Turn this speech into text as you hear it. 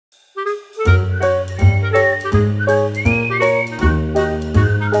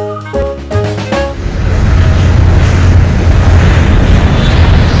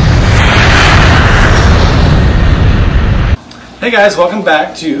Hey guys, welcome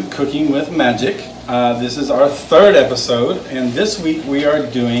back to Cooking with Magic. This is our third episode, and this week we are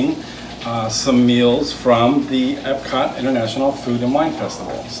doing some meals from the Epcot International Food and Wine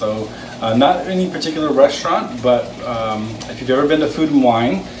Festival. So not any particular restaurant, but if you've ever been to Food and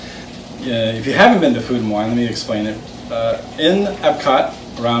Wine, if you haven't been to Food and Wine, let me explain it. In Epcot,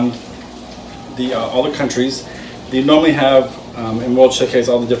 around all the countries, they normally have in World Showcase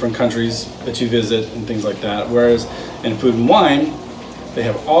all the different countries that you visit and things like that, whereas in Food and Wine they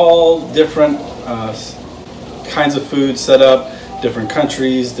have all different kinds of food set up, different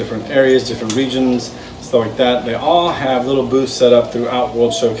countries, different areas, different regions, stuff like that. They all have little booths set up throughout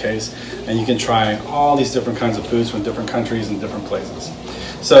World Showcase, and you can try all these different kinds of foods from different countries and different places.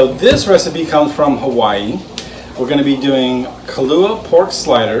 So this recipe comes from Hawaii. We're going to be doing Kalua Pork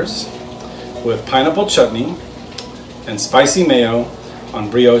Sliders with pineapple chutney and spicy mayo on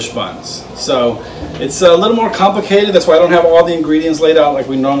brioche buns. So it's a little more complicated. That's why I don't have all the ingredients laid out like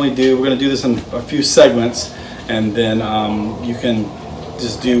we normally do. We're going to do this in a few segments, and then you can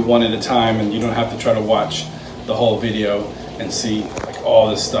just do one at a time, and you don't have to try to watch the whole video and see like all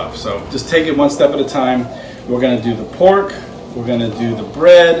this stuff. So just take it one step at a time. We're going to do the pork, we're going to do the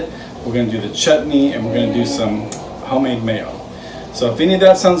bread, we're going to do the chutney, and we're going to do some homemade mayo. So if any of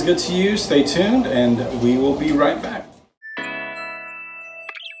that sounds good to you, stay tuned and we will be right back.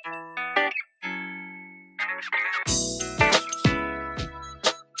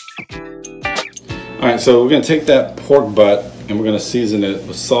 Alright, so we're going to take that pork butt and we're going to season it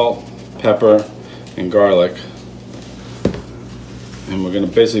with salt, pepper, and garlic. And we're going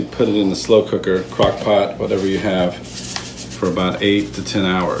to basically put it in the slow cooker, crock pot, whatever you have, for about 8 to 10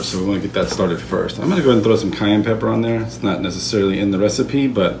 hours. So we want to get that started first. I'm going to go ahead and throw some cayenne pepper on there. It's not necessarily in the recipe,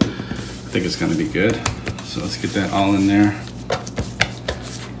 but I think it's going to be good. So let's get that all in there.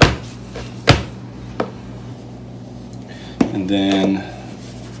 And then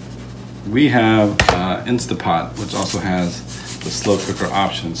we have Instapot, which also has the slow cooker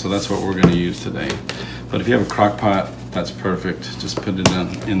option, so that's what we're going to use today. But if you have a crock pot, that's perfect. Just put it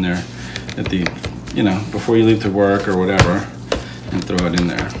in there at the, before you leave to work or whatever, and throw it in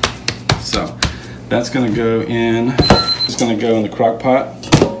there. So that's going to go in. It's going to go in the crock pot.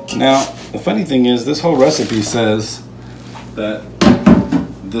 Now the funny thing is, this whole recipe says that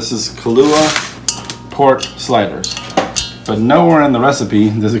this is Kalua Pork Sliders, but nowhere in the recipe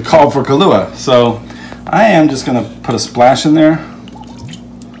does it call for Kalua. So I am just going to put a splash in there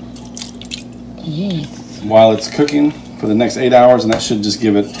while it's cooking for the next 8 hours, and that should just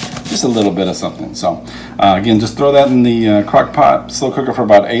give it just a little bit of something. So again, just throw that in the crock pot, slow cooker for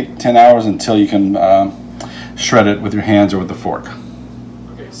about 8-10 hours until you can shred it with your hands or with the fork.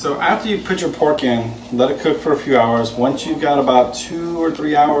 Okay, so after you put your pork in, let it cook for a few hours. Once you've got about 2 or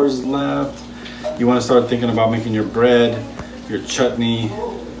 3 hours left, you want to start thinking about making your bread, your chutney,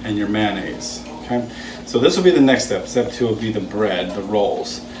 and your mayonnaise. Okay, so this will be the next step. Step 2 will be the bread, the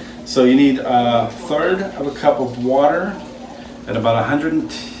rolls. So you need 1/3 of a cup of water at about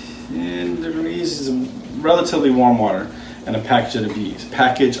 110 degrees, relatively warm water, and a package of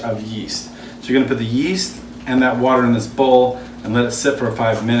yeast. So you're going to put the yeast and that water in this bowl and let it sit for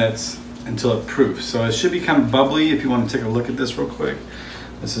 5 minutes until it proofs. So it should be kind of bubbly. If you want to take a look at this real quick,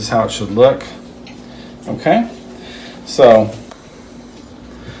 this is how it should look. Okay, so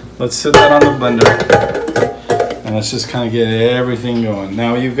let's sit that on the blender and let's just kind of get everything going.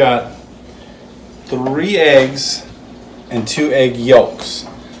 Now you've got 3 eggs and 2 egg yolks.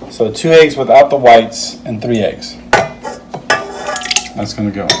 So 2 eggs without the whites and 3 eggs. That's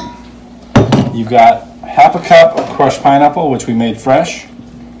going to go in. You've got 1/2 cup of crushed pineapple, which we made fresh,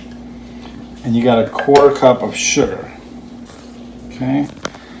 and you got 1/4 cup of sugar. Okay.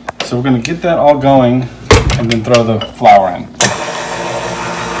 So we're going to get that all going and then throw the flour in.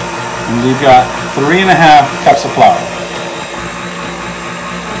 And we've got 3.5 cups of flour.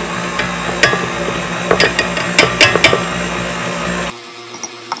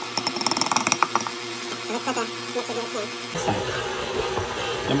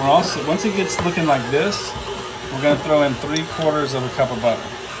 And we're also, once it gets looking like this, we're going to throw in 3/4 of a cup of butter.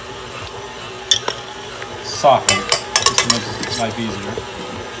 Soften it, just to make life easier.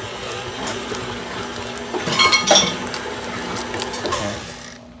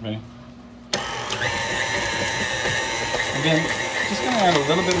 Ready? Again, just going to add a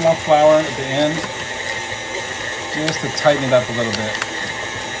little bit more flour at the end, just to tighten it up a little bit.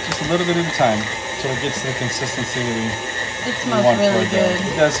 Just a little bit at a time, until it gets to the consistency that we want. It smells really good.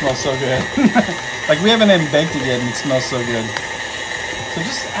 It does smell so good. Like we haven't even baked it yet and it smells so good. So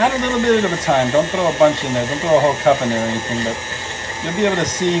just add a little bit at a time. Don't throw a bunch in there. Don't throw a whole cup in there or anything, but you'll be able to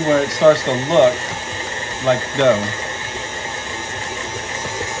see where it starts to look like dough.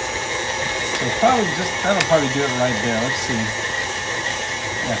 So that'll probably do it right there. Let's see.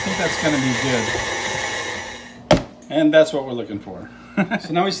 Yeah, I think that's gonna be good. And that's what we're looking for.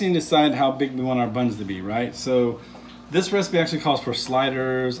 So now we just need to decide how big we want our buns to be, right? So this recipe actually calls for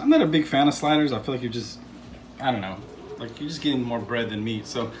sliders. I'm not a big fan of sliders. I feel like you're just, I don't know, like you're just getting more bread than meat.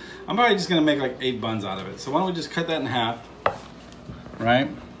 So I'm probably just gonna make like 8 buns out of it. So why don't we just cut that in half, right?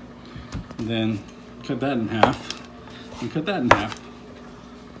 And then cut that in half, and cut that in half.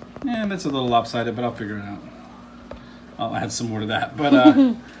 And that's a little lopsided, but I'll figure it out. I'll add some more to that, but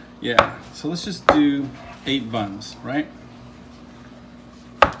yeah. So let's just do 8 buns, right?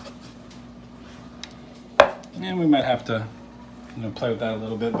 And we might have to, play with that a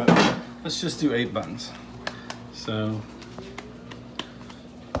little bit, but let's just do 8 buns. So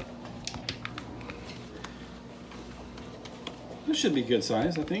this should be good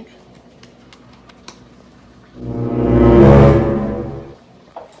size, I think.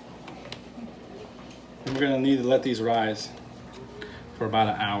 And we're gonna need to let these rise for about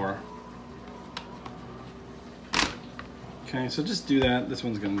an hour. Okay, so just do that. This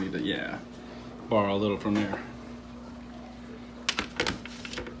one's gonna need to, borrow a little from there.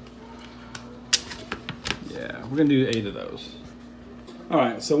 Yeah, we're gonna do 8 of those. All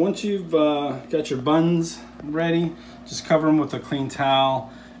right, so once you've got your buns ready, just cover them with a clean towel,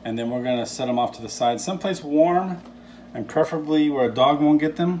 and then we're gonna set them off to the side, someplace warm, and preferably where a dog won't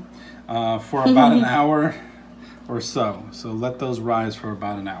get them, for about an hour or so. So let those rise for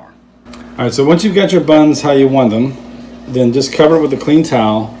about an hour. All right, so once you've got your buns how you want them, then just cover it with a clean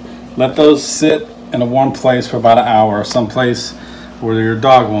towel. Let those sit in a warm place for about an hour, someplace where your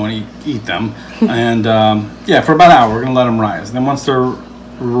dog won't eat them. And yeah, for about an hour, we're gonna let them rise. And then once they're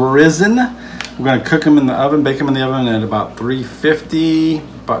risen, we're gonna cook them in the oven, bake them in the oven at about 350,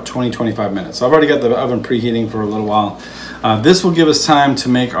 about 20-25 minutes. So I've already got the oven preheating for a little while. This will give us time to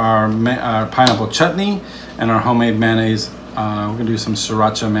make our pineapple chutney and our homemade mayonnaise. We're gonna do some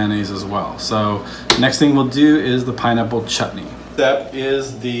Sriracha mayonnaise as well. So next thing we'll do is the pineapple chutney. Step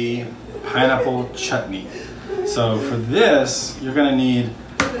is the pineapple chutney. So for this, you're gonna need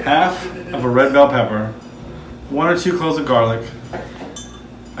half of a red bell pepper, 1 or 2 cloves of garlic,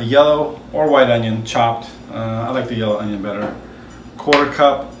 a yellow or white onion chopped. I like the yellow onion better. 1/4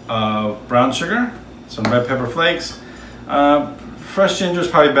 cup of brown sugar, some red pepper flakes. Fresh ginger is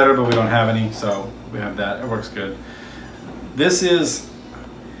probably better, but we don't have any, so we have that. It works good. This is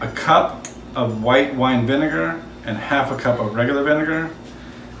a cup of white wine vinegar and half a cup of regular vinegar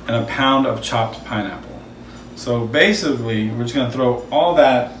and a pound of chopped pineapple. So basically, we're just gonna throw all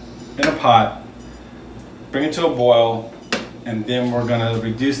that in a pot, bring it to a boil, and then we're gonna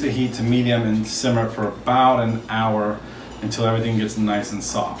reduce the heat to medium and simmer it for about an hour until everything gets nice and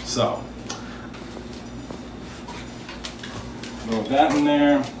soft. So, throw that in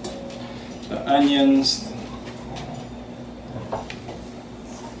there, the onions.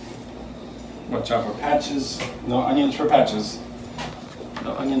 Watch out for patches. No onions for patches.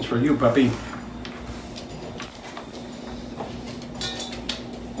 No onions for you, puppy.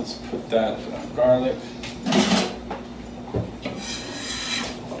 Let's put that garlic.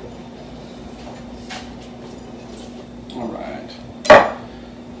 All right.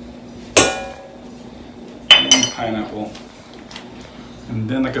 And pineapple. And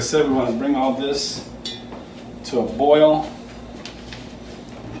then, like I said, we want to bring all this to a boil.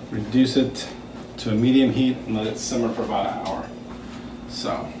 Reduce it to a medium heat and let it simmer for about an hour.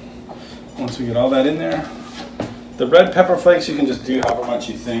 So, once we get all that in there, the red pepper flakes you can just do however much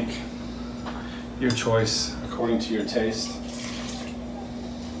you think. Your choice, according to your taste.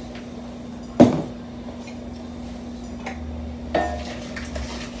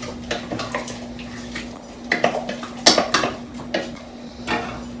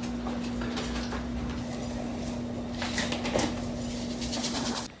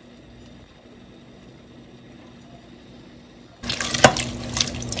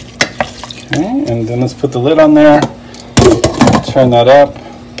 Okay, and then let's put the lid on there, turn that up,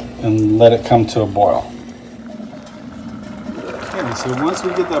 and let it come to a boil. Okay, so once we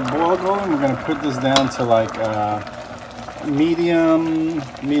get that boil going, we're going to put this down to like medium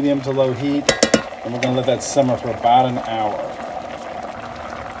to low heat, and we're going to let that simmer for about an hour.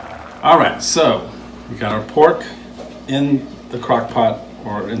 All right, so we got our pork in the crock pot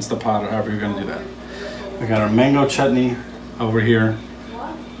or Instapot or however you're going to do that. We got our mango chutney over here.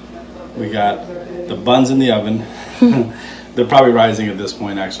 We got the buns in the oven. They're probably rising at this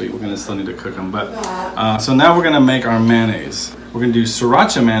point, actually. We're gonna still need to cook them. But so now we're gonna make our mayonnaise. We're gonna do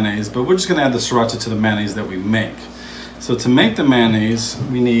Sriracha mayonnaise, but we're just gonna add the Sriracha to the mayonnaise that we make. So to make the mayonnaise,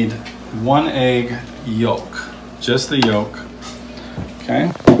 we need 1 egg yolk, just the yolk,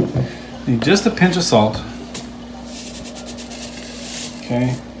 okay? Need just a pinch of salt.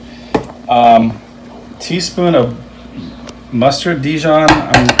 Okay. Teaspoon of mustard Dijon.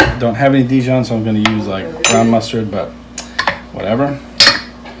 I don't have any Dijon, so I'm going to use like brown mustard, but whatever.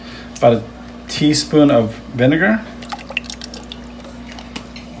 About a teaspoon of vinegar.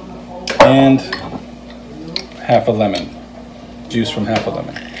 And half a lemon. Juice from half a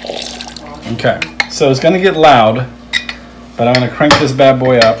lemon. Okay, so it's going to get loud, but I'm going to crank this bad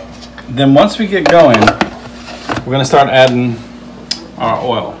boy up. Then once we get going, we're going to start adding our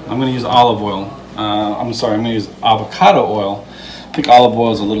oil. I'm going to use olive oil. I'm going to use avocado oil. I think olive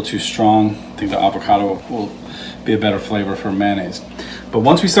oil is a little too strong. I think the avocado will be a better flavor for mayonnaise. But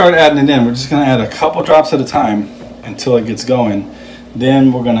once we start adding it in, we're just going to add a couple drops at a time until it gets going.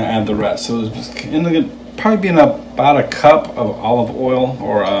 Then we're going to add the rest. So it's going to probably be about a cup of olive oil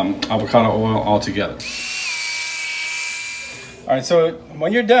or avocado oil altogether. All right, so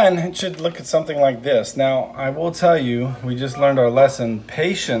when you're done, it should look at something like this. Now, I will tell you, we just learned our lesson.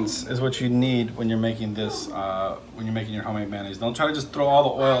 Patience is what you need when you're making this, when you're making your homemade mayonnaise. Don't try to just throw all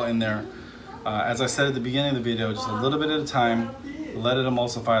the oil in there. As I said at the beginning of the video, just a little bit at a time. Let it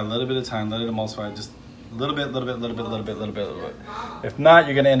emulsify a little bit at a time. Let it emulsify just a little bit. If not,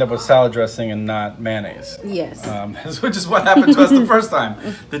 you're going to end up with salad dressing and not mayonnaise. Yes. Which is what happened to us the first time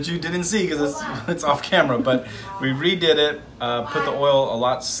that you didn't see because it's off camera. But we redid it, put the oil a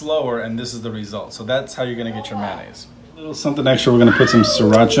lot slower, and this is the result. So that's how you're going to get your mayonnaise. A little something extra, we're going to put some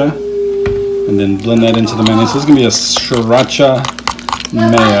Sriracha and then blend that into the mayonnaise. So this is going to be a Sriracha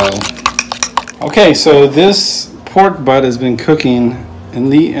Mayo. Okay, so this pork butt has been cooking in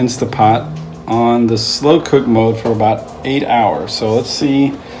the Instapot on the slow cook mode for about 8 hours. So let's see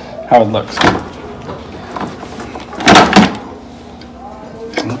how it looks.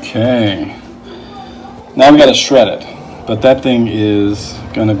 Okay. Now we gotta shred it, but that thing is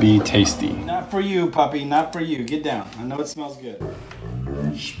gonna be tasty. Not for you, puppy, not for you. Get down. I know it smells good.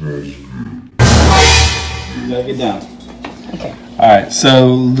 You gotta get down. Okay. All right,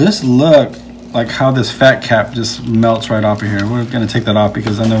 so this look like how this fat cap just melts right off of here. We're gonna take that off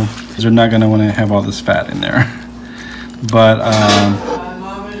because I know you're not gonna wanna have all this fat in there. But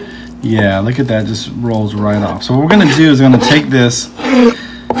yeah, look at that, just rolls right off. So what we're gonna do is we're gonna take this, I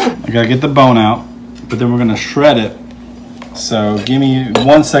gotta get the bone out, but then we're gonna shred it. So give me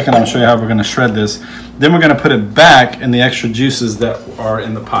 1 second, I'll show you how we're gonna shred this. Then we're gonna put it back in the extra juices that are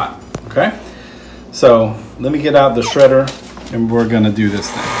in the pot, okay? So let me get out the shredder and we're gonna do this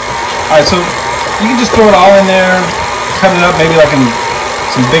thing. All right, so you can just throw it all in there, cut it up maybe like in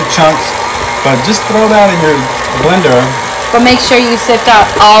some big chunks, but just throw that in your blender. But make sure you sift out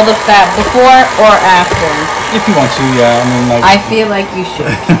all the fat before or after. If you want to, yeah. I mean, like. I feel like you should.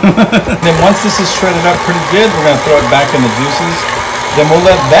 Then once this is shredded up pretty good, we're gonna throw it back in the juices. Then we'll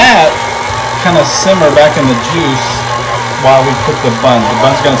let that kind of simmer back in the juice while we cook the buns. The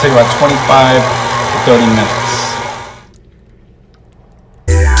bun's gonna take about 25 to 30 minutes.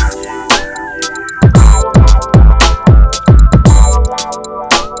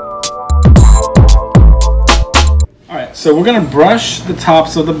 So we're gonna brush the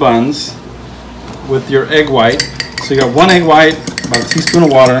tops of the buns with your egg white. So you got 1 egg white, about a teaspoon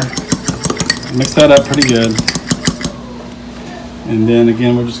of water. Mix that up pretty good. And then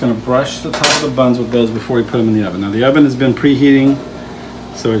again, we're just gonna brush the top of the buns with those before we put them in the oven. Now the oven has been preheating,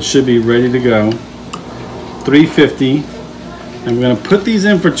 so it should be ready to go. 350. And we're gonna put these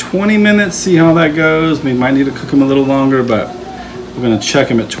in for 20 minutes, see how that goes. We might need to cook them a little longer, but we're gonna check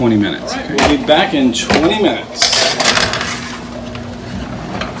them at 20 minutes. All right, we'll be back in 20 minutes.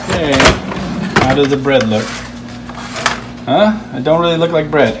 Okay, how does the bread look? Huh? It don't really look like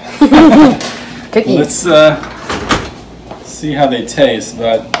bread. Cookies. Let's see how they taste,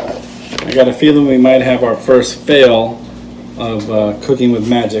 but I got a feeling we might have our first fail of cooking with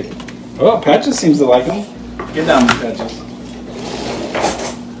magic. Oh, Patches seems to like them. Get down, Patches.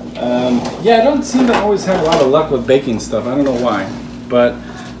 Yeah, I don't seem to always have a lot of luck with baking stuff. I don't know why, but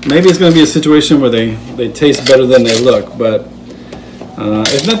maybe it's going to be a situation where they taste better than they look, but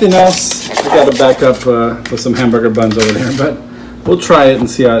if nothing else, we got to back up with some hamburger buns over there, but we'll try it and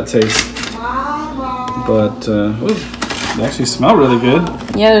see how it tastes. But they actually smell really good.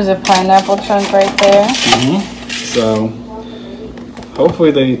 Yeah, there's a pineapple chunk right there. So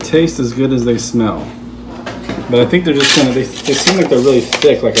hopefully they taste as good as they smell. But I think they're just gonna, they seem like they're really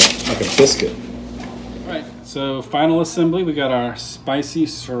thick, like a biscuit. All right, so final assembly, we got our spicy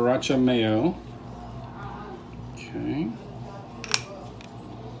Sriracha Mayo. Okay.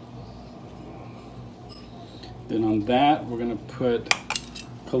 Then on that, we're gonna put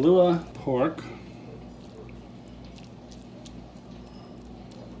Kalua pork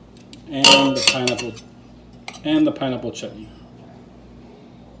and the pineapple chutney.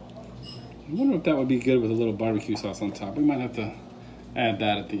 I wonder if that would be good with a little barbecue sauce on top. We might have to add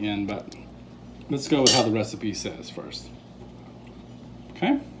that at the end, but let's go with how the recipe says first.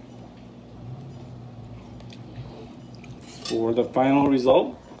 Okay. For the final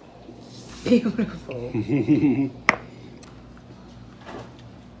result. Beautiful.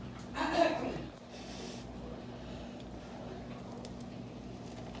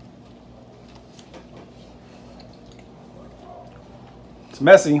 It's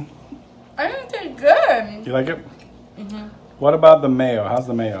messy. I think it's good. You like it? Mm-hmm. What about the mayo? How's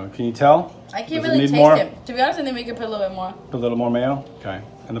the mayo? Can you tell? I can't really taste it. To be honest, I think we could put a little bit more. Put a little more mayo? Okay.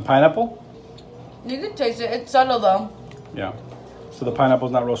 And the pineapple? You can taste it. It's subtle though. Yeah. So the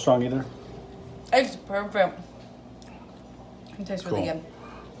pineapple's not real strong either? It's perfect. It tastes really good.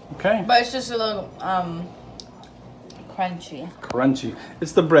 Okay. But it's just a little crunchy. Crunchy.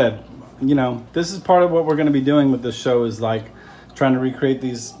 It's the bread. You know, this is part of what we're going to be doing with this show is like trying to recreate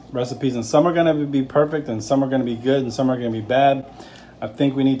these recipes, and some are going to be perfect and some are going to be good and some are going to be bad. I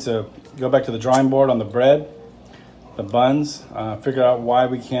think we need to go back to the drawing board on the bread, the buns, figure out why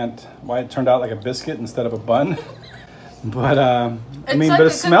it turned out like a biscuit instead of a bun. But but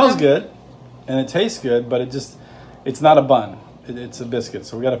it smells good and it tastes good, but it's not a bun. It's a biscuit.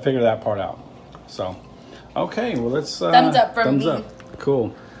 So we got to figure that part out. So, okay, well, let's thumbs up from me. Thumbs up.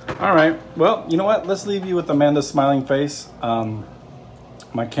 Cool. All right. Well, you know what? Let's leave you with Amanda's smiling face.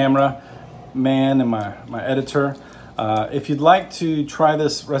 My camera man and my editor. If you'd like to try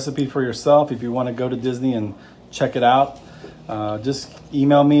this recipe for yourself, if you want to go to Disney and check it out, just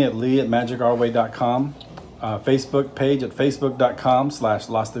email me at lee@magicourway.com. Facebook page at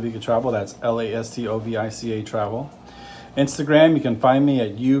facebook.com/Lastovica Travel. That's Lastovica Travel. Instagram, you can find me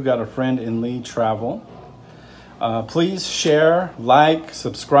at You Got a Friend in Lee Travel. Please share, like,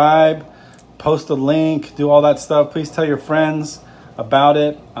 subscribe, post a link, do all that stuff. Please tell your friends about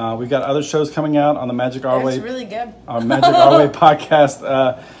it. We got other shows coming out on the Magic Our Way. It's really good. Our Magic Our Way podcast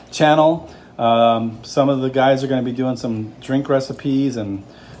channel. Some of the guys are going to be doing some drink recipes and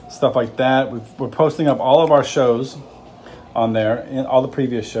stuff like that. We're posting up all of our shows on there, and all the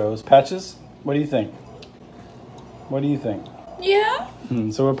previous shows. Patches, what do you think? What do you think? Yeah.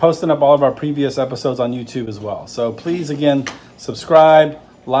 So we're posting up all of our previous episodes on YouTube as well. So please, again, subscribe,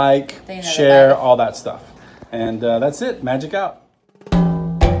 like, share, all that stuff. And that's it. Magic out.